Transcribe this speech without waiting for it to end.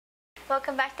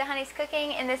Welcome back to Honey's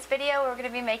Cooking. In this video we're going to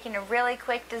be making a really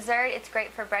quick dessert. It's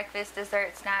great for breakfast,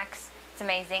 dessert, snacks. It's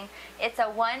amazing. It's a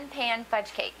one-pan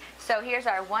fudge cake. So here's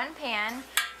our one pan,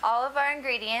 all of our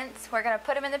ingredients. We're going to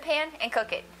put them in the pan and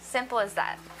cook it. Simple as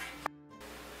that.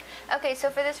 Okay, so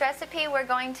for this recipe we're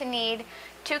going to need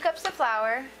 2 cups of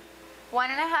flour,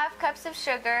 1.5 cups of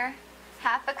sugar,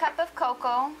 half a cup of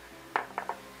cocoa,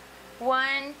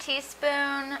 1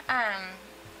 teaspoon,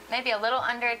 maybe a little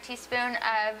under a teaspoon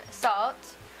of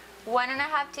salt,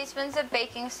 1.5 teaspoons of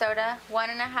baking soda,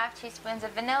 1.5 teaspoons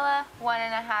of vanilla,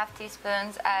 1.5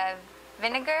 teaspoons of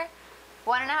vinegar,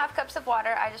 1.5 cups of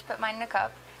water, I just put mine in a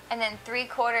cup, and then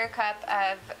 3/4 cup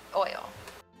of oil.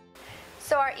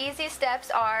 So our easy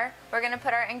steps are, we're going to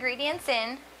put our ingredients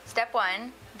in, step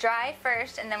 1, dry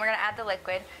first, and then we're going to add the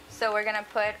liquid. So we're going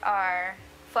to put our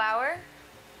flour,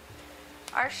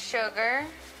 our sugar,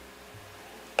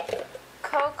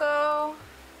 cocoa,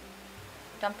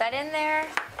 dump that in there,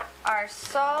 our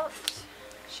salt,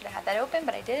 should have had that open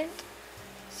but I didn't,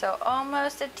 so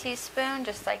almost a teaspoon,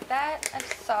 just like that, of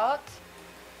salt,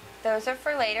 those are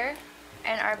for later,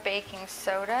 and our baking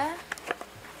soda.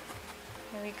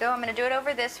 Here we go. I'm going to do it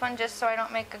over this one just so I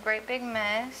don't make a great big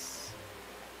mess.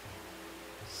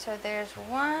 So there's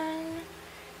 1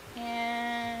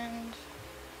 and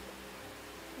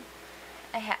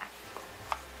a half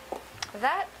of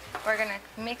that. We're going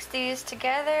to mix these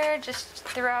together just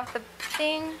throughout the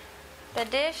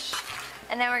dish,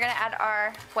 and then we're going to add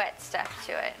our wet stuff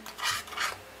to it.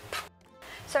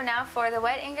 So now for the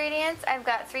wet ingredients, I've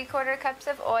got 3/4 cups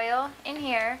of oil in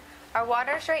here. Our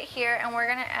water's right here, and we're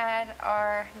going to add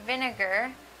our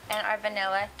vinegar and our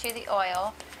vanilla to the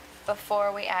oil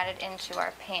before we add it into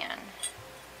our pan.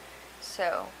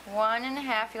 So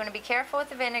 1.5, you want to be careful with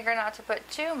the vinegar not to put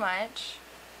too much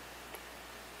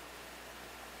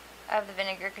of the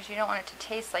vinegar because you don't want it to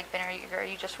taste like vinegar.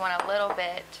 You just want a little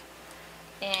bit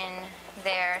in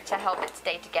there to help it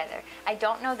stay together. I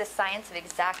don't know the science of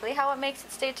exactly how it makes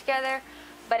it stay together,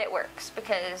 but it works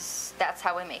because that's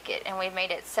how we make it, and we've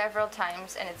made it several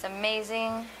times and it's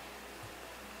amazing.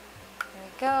 There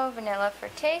we go, vanilla for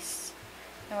taste,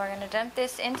 and we're going to dump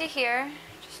this into here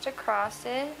just across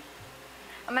it.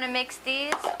 I'm going to mix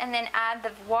these and then add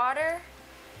the water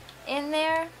in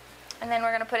there, and then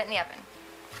we're going to put it in the oven.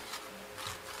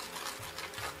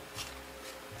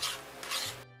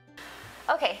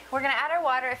 Okay, we're going to add our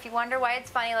water. If you wonder why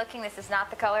it's funny looking, this is not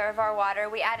the color of our water.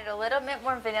 We added a little bit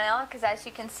more vanilla because, as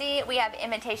you can see, we have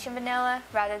imitation vanilla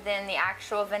rather than the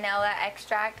actual vanilla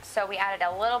extract. So we added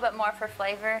a little bit more for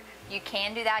flavor. You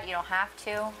can do that, you don't have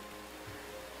to.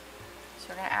 So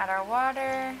we're going to add our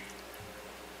water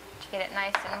to get it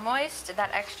nice and moist,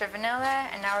 that extra vanilla,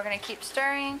 and now we're going to keep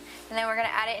stirring, and then we're going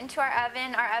to add it into our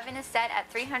oven. Our oven is set at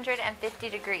 350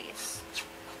 degrees.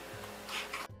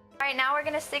 Alright, now we're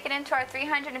going to stick it into our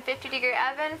 350 degree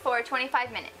oven for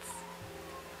 25 minutes.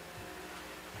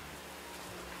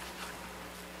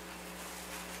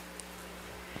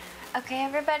 Okay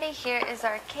everybody, here is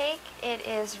our cake. It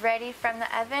is ready from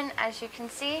the oven, as you can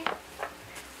see.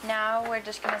 Now we're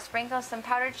just going to sprinkle some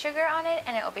powdered sugar on it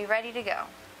and it will be ready to go.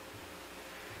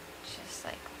 Just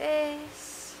like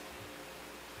this.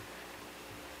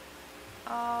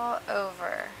 All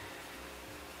over.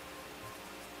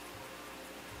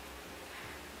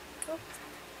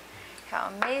 How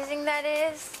amazing that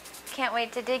is. Can't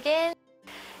wait to dig in.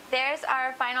 There's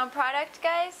our final product,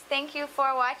 guys. Thank you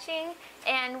for watching,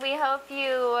 and we hope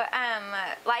you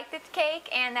like this cake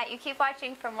and that you keep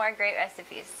watching for more great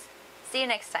recipes. See you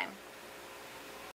next time.